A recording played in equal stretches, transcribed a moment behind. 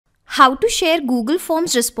How to share Google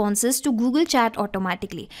Forms responses to Google Chat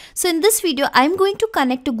automatically. So in this video, I'm going to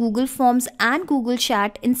connect to Google Forms and Google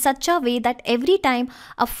Chat in such a way that every time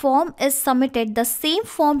a form is submitted, the same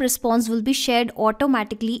form response will be shared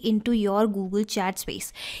automatically into your Google Chat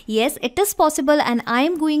space. Yes, it is possible, and I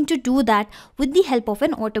am going to do that with the help of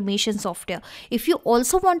an automation software. If you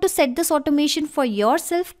also want to set this automation for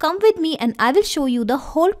yourself, come with me and I will show you the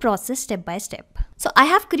whole process step by step. So I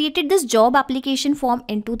have created this job application form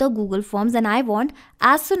into the Google Forms, and I want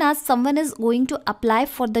as soon as someone is going to apply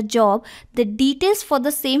for the job, the details for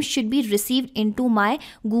the same should be received into my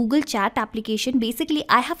Google Chat application. Basically,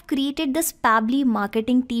 I have created this Pabbly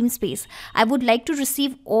marketing team space. I would like to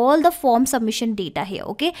receive all the form submission data here,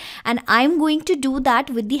 okay? And I'm going to do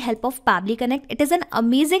that with the help of Pabbly Connect. It is an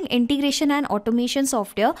amazing integration and automation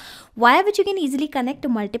software via which you can easily connect to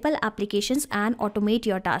multiple applications and automate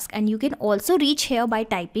your task. And you can also reach here by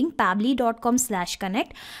typing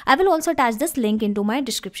pabbly.com/connect. I will also attach this link into my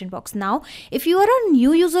description box. Now, if you are a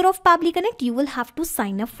new user of Pabbly Connect, you will have to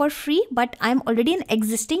sign up for free, but I'm already an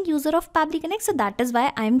existing user of Pabbly Connect, so that is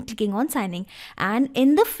why I'm clicking on signing. And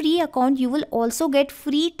in the free account, you will also get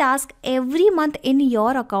free task every month in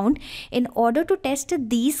your account in order to test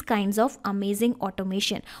these kinds of amazing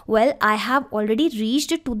automation. Well, I have already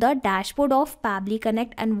reached to the dashboard of Pabbly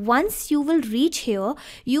Connect, and once you will reach here,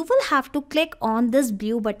 you will have to click on this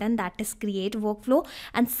blue button that is create workflow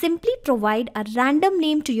and simply provide a random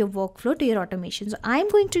name to your workflow, to your automation. So I'm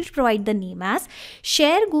going to provide the name as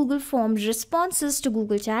share Google Forms responses to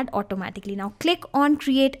Google Chat automatically. Now click on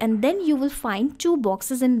create, and then you will find two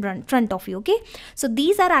boxes in front of you, okay? So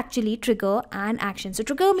these are actually trigger and action. So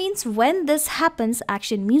trigger means when this happens,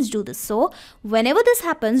 action means do this. So whenever this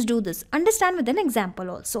happens, do this. Understand with an example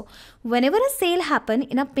also. Whenever a sale happen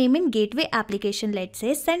in a payment gateway application, let's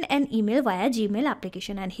say send an email via Gmail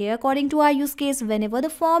application, and here according to our use case, whenever the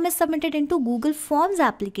form is submitted into Google Forms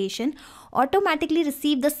application, automatically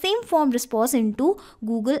receive the same form response into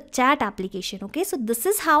Google Chat application, okay? So this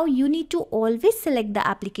is how you need to always select the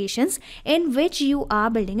applications in which you are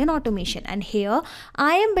building an automation. And here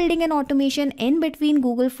I am building an automation in between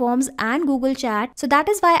Google Forms and Google Chat, so that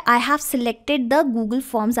is why I have selected the Google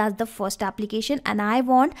Forms as the first application, and I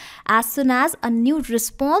want as soon as a new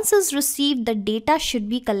response is received, the data should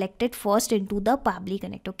be collected first into the Pabbly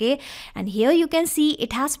Connect, okay? And here you can see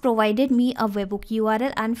it has provided me a webhook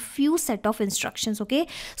URL and few set of instructions, okay?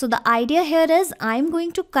 So the idea here is I'm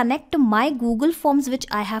going to connect my Google Forms which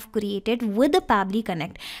I have created with the Pabbly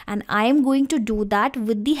Connect, and I am going to do that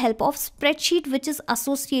with the help of spreadsheet which is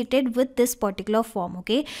associated with this particular form,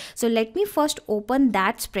 okay? So let me first open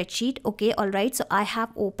that spreadsheet, okay? All right, so I have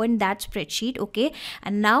opened that spreadsheet, okay?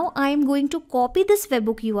 And now I am going to copy this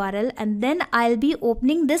webhook URL, and then I'll be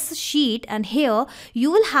opening this sheet, and here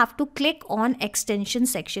you will have to click on extension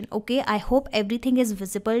section, okay? I hope everything is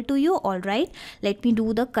visible to you. All right, let me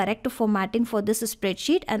do the correct formatting for this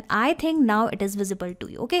spreadsheet, and I think now it is visible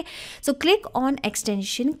to you, okay? So click on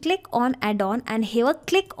extension, click on add-on, and here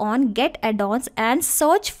click on get add-ons and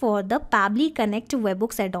search for the Pabbly Connect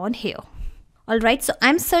webhooks add-on here. Alright, so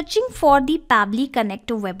I'm searching for the Pabbly Connect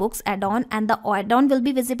webhooks add-on, and the add-on will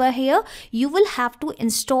be visible here. You will have to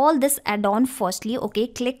install this add-on firstly, okay?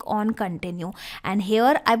 Click on continue, and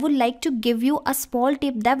here I would like to give you a small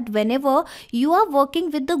tip that whenever you are working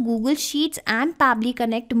with the Google Sheets and Pabbly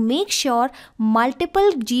Connect, make sure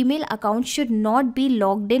multiple Gmail accounts should not be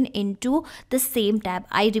logged in into the same tab.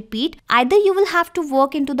 I repeat, either you will have to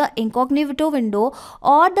work into the incognito window,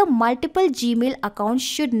 or the multiple Gmail accounts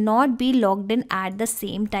should not be logged in at the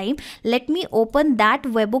same time. Let me open that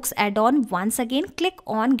webhooks add-on once again. Click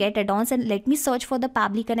on get add-ons, and let me search for the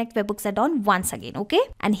Pabbly Connect webhooks add-on once again, okay?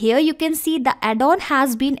 And here you can see the add-on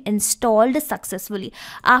has been installed successfully.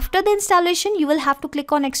 After the installation, you will have to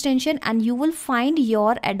click on extension, and you will find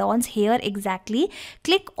your add-ons here exactly.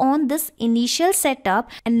 Click on this initial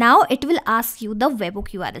setup, and now it will ask you the webhook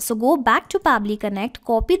URL. So go back to Pabbly Connect,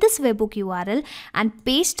 copy this webhook URL and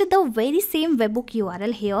paste the very same webhook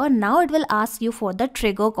URL here. Now it will ask you for the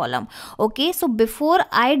trigger column, okay? So before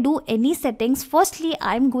I do any settings, firstly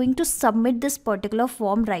I'm going to submit this particular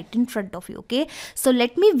form right in front of you, okay? So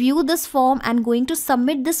let me view this form and going to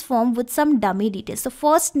submit this form with some dummy details. So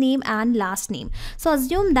first name and last name. So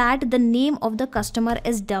assume that the name of the customer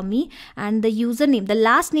is dummy, and the username, the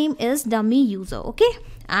last name is dummy user, okay?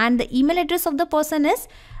 And the email address of the person is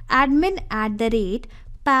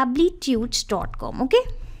admin@pabblytudes.com, okay?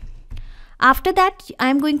 After that, I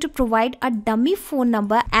am going to provide a dummy phone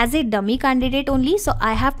number as a dummy candidate only. So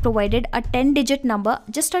I have provided a 10-digit number,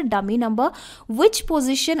 just a dummy number. Which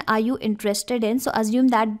position are you interested in? So assume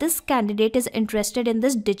that this candidate is interested in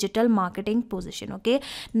this digital marketing position. Okay,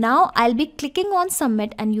 now I'll be clicking on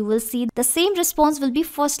submit, and you will see the same response will be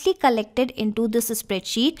firstly collected into this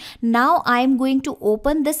spreadsheet. Now I am going to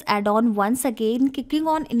open this add-on once again, clicking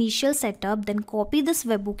on initial setup, then copy this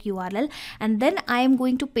webhook URL, and then I am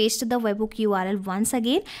going to paste the webhook URL once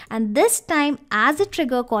again, and this time as a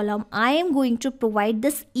trigger column I am going to provide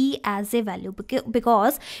this E as a value,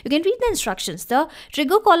 because you can read the instructions. The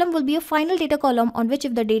trigger column will be a final data column on which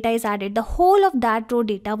if the data is added, the whole of that row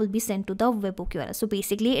data will be sent to the webhook URL. So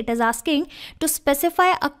basically it is asking to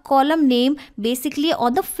specify a column name, basically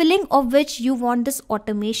on the filling of which you want this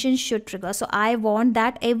automation should trigger. So I want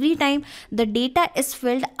that every time the data is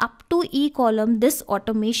filled up to E column, this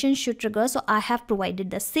automation should trigger. So I have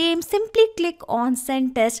provided the same. Simply click on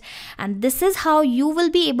send test, and this is how you will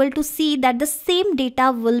be able to see that the same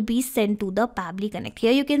data will be sent to the Pabbly Connect.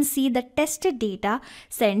 Here you can see the tested data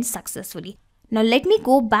sent successfully. Now let me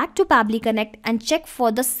go back to Pabbly Connect and check for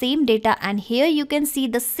the same data, and here you can see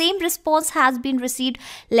the same response has been received.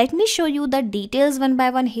 Let me show you the details one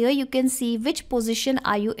by one. Here you can see which position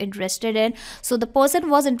are you interested in. So the person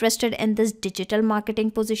was interested in this digital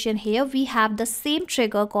marketing position. Here we have the same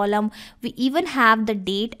trigger column. We even have the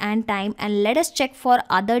date and time, and let us check for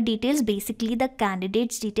other details, basically the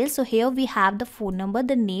candidate's details. So here we have the phone number,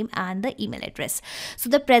 the name and the email address. So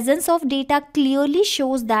the presence of data clearly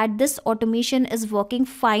shows that this automation is working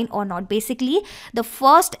fine or not. Basically the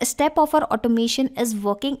first step of our automation is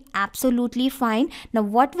working absolutely fine. Now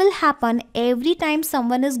what will happen, every time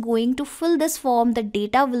someone is going to fill this form, the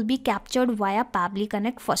data will be captured via Pabbly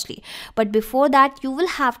Connect firstly, but before that you will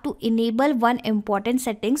have to enable one important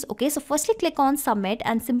settings. Okay, so firstly click on submit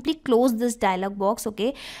and simply close this dialog box.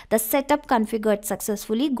 Okay, the setup configured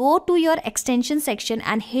successfully. Go to your extension section,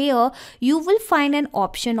 and here you will find an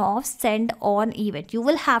option of send on event. You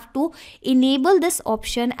will have to enable this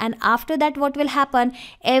option, and after that what will happen,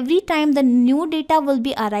 every time the new data will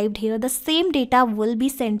be arrived here, the same data will be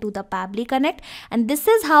sent to the Pabbly Connect, and this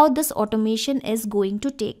is how this automation is going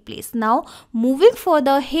to take place. Now moving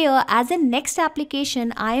further, here as a next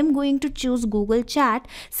application I am going to choose Google Chat,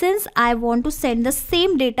 since I want to send the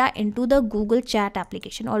same data into the Google Chat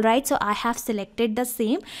application. Alright, so I have selected the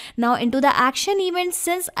same. Now into the action event,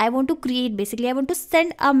 since I want to create, basically I want to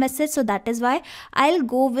send a message, so that is why I'll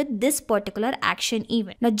go with this particular action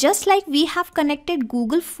event. Now just like we have connected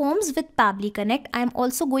Google Forms with Pabbly Connect, I am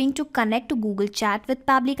also going to connect to Google Chat with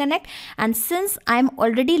Pabbly Connect, and since I am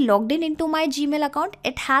already logged in into my Gmail account,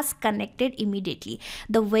 it has connected immediately.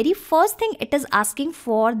 The very first thing it is asking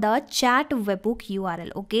for the chat webhook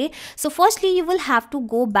URL. Okay, so firstly you will have to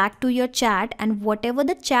go back to your chat, and whatever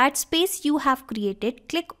the chat space you have created,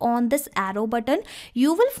 click on this arrow button.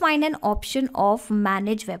 You will find an option of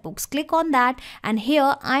manage webhooks. Click on that, and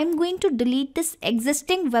here I am going to delete this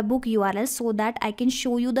existing webhook URL so that I can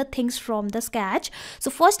show you the things from the sketch. So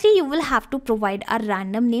firstly you will have to provide a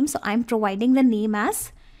random name. So I am providing the name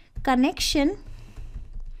as connection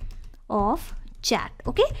of chat.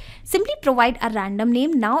 Okay, simply provide a random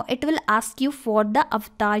name. Now it will ask you for the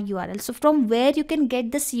avatar URL. So from where you can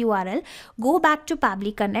get this URL, go back to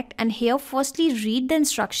Pabbly Connect, and here firstly read the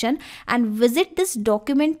instruction and visit this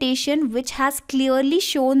documentation which has clearly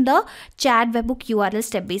shown the chat webhook URL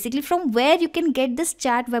step. Basically from where you can get this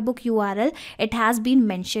chat webhook URL, it has been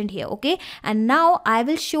mentioned here. Okay, and now I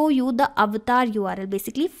will show you the avatar URL.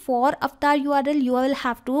 Basically for avatar URL you will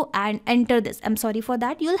have to enter this. I'm sorry for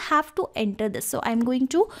that, you'll have to enter this. So I'm going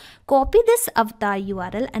to copy this avatar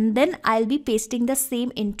URL, and then I'll be pasting the same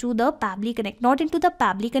into the Pabbly Connect, not into the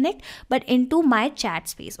Pabbly Connect but into my chat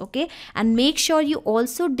space. Okay, and make sure you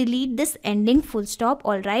also delete this ending full stop.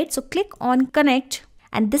 Alright, so click on connect,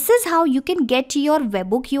 and this is how you can get your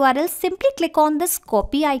webhook URL. Simply click on this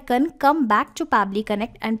copy icon, come back to Pabbly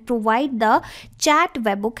Connect and provide the chat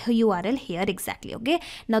webhook URL here exactly. Okay,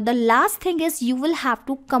 now the last thing is you will have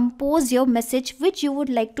to compose your message which you would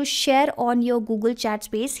like to share on your Google Chat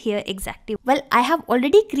space here exactly. Well, I have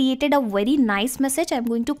already created a very nice message. I'm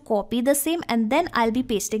going to copy the same and then I'll be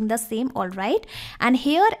pasting the same. Alright, and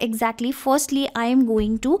here exactly firstly I am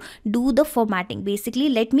going to do the formatting. Basically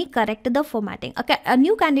let me correct the formatting. Okay,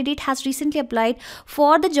 new candidate has recently applied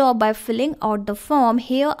for the job by filling out the form.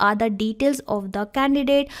 Here are the details of the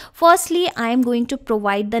candidate. Firstly, I am going to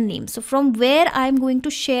provide the name. So from where I am going to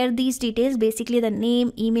share these details, basically the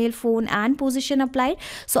name, email, phone and position applied.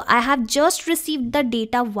 So I have just received the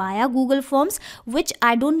data via Google Forms, which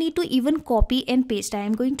I don't need to even copy and paste. I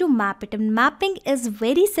am going to map it, and mapping is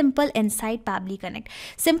very simple inside Pabbly Connect.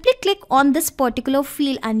 Simply click on this particular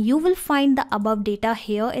field and you will find the above data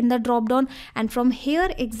here in the drop down, and from here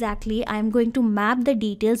exactly I am going to map the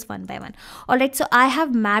details one by one. Alright, so I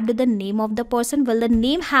have mapped the name of the person. Well, the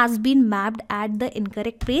name has been mapped at the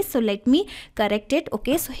incorrect place, so let me correct it.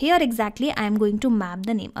 Okay, so here exactly I am going to map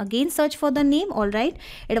the name. Again, search for the name. Alright,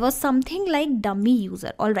 it was something like dummy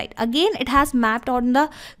user. Alright, again it has mapped on the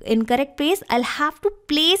incorrect place. I'll have to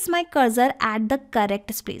place my cursor at the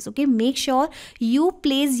correct place. Okay, make sure you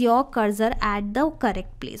place your cursor at the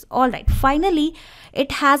correct place. Alright, finally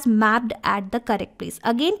it has mapped at the correct place.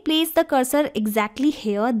 Again, place the cursor exactly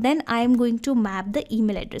here. Then I am going to map the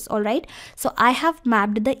email address. Alright, so I have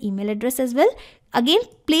mapped the email address as well. Again,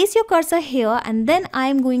 place your cursor here, and then I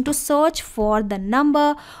am going to search for the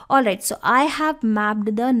number. Alright, so I have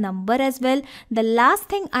mapped the number as well. The last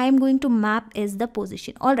thing I am going to map is the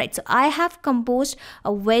position. Alright, so I have composed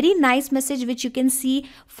a very nice message which you can see.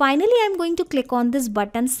 Finally, I am going to click on this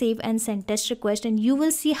button, save and send test request, and you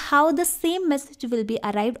will see how the same message will be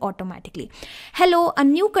arrived automatically. Hello, a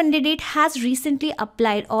new candidate has recently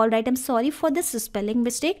applied. Alright, I'm sorry for this spelling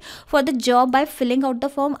mistake, for the job by filling out the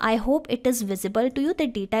form. I hope it is visible to you, the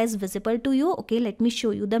data is visible to you. Okay, let me show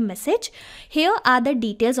you the message. Here are the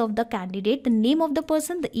details of the candidate, the name of the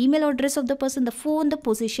person, the email address of the person, the phone, the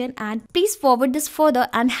position, and please forward this further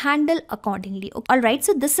and handle accordingly. Okay. Alright,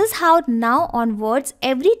 so this is how now onwards,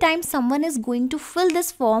 every time someone is going to fill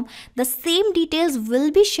this form, the same details will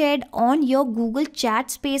be shared on your Google chat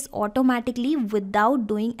space automatically without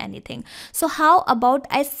doing anything. So how about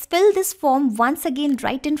I fill this form once again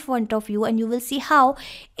right in front of you, and you will see how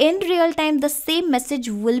in real time the same message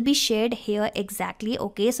will be shared here exactly.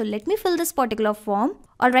 Okay, so let me fill this particular form.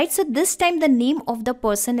 Alright, so this time the name of the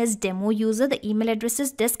person is demo user, the email address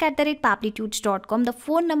is desk@pabblytuts.com, the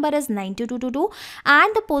phone number is 92222,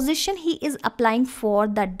 and the position he is applying for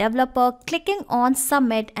the developer. Clicking on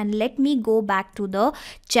submit, and let me go back to the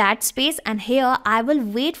chat space, and here I will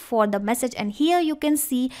wait for the message, and here you can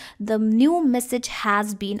see the new message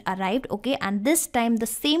has been arrived. Okay, and this time the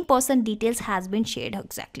same person details has been shared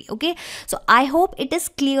exactly. Okay, so I hope it is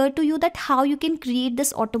clear to you that how you can create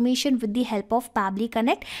this automation with the help of Pabbly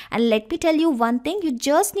Connect. And let me tell you one thing, you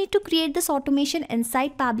just need to create this automation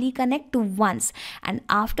inside Pabbly Connect once, and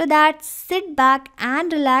after that sit back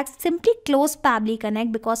and relax. Simply close Pabbly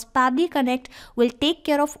Connect, because Pabbly Connect will take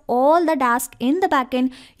care of all the tasks in the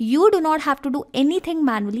backend. You do not have to do anything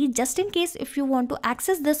manually. Just in case if you want to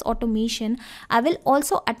access this automation, I will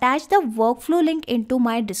also attach the workflow link into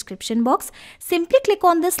my description box. Simply click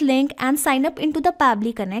on this link and sign up into the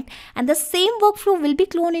Pabbly Connect, and the same workflow will be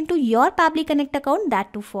cloned into your Pabbly Connect account, that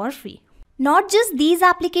too for free. Not just these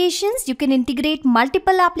applications, you can integrate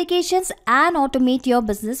multiple applications and automate your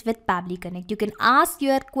business with Pabbly Connect. You can ask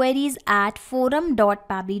your queries at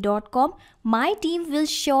forum.pabbly.com. My team will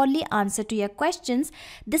surely answer to your questions.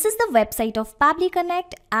 This is the website of Pabbly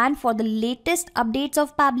Connect, and for the latest updates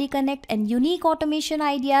of Pabbly Connect and unique automation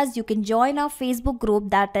ideas, you can join our Facebook group,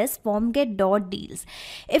 that is formget.deals.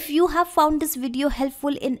 If you have found this video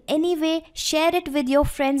helpful in any way, share it with your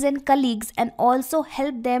friends and colleagues, and also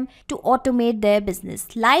help them to automate their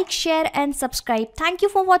business. Like, share and subscribe. Thank you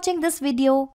for watching this video.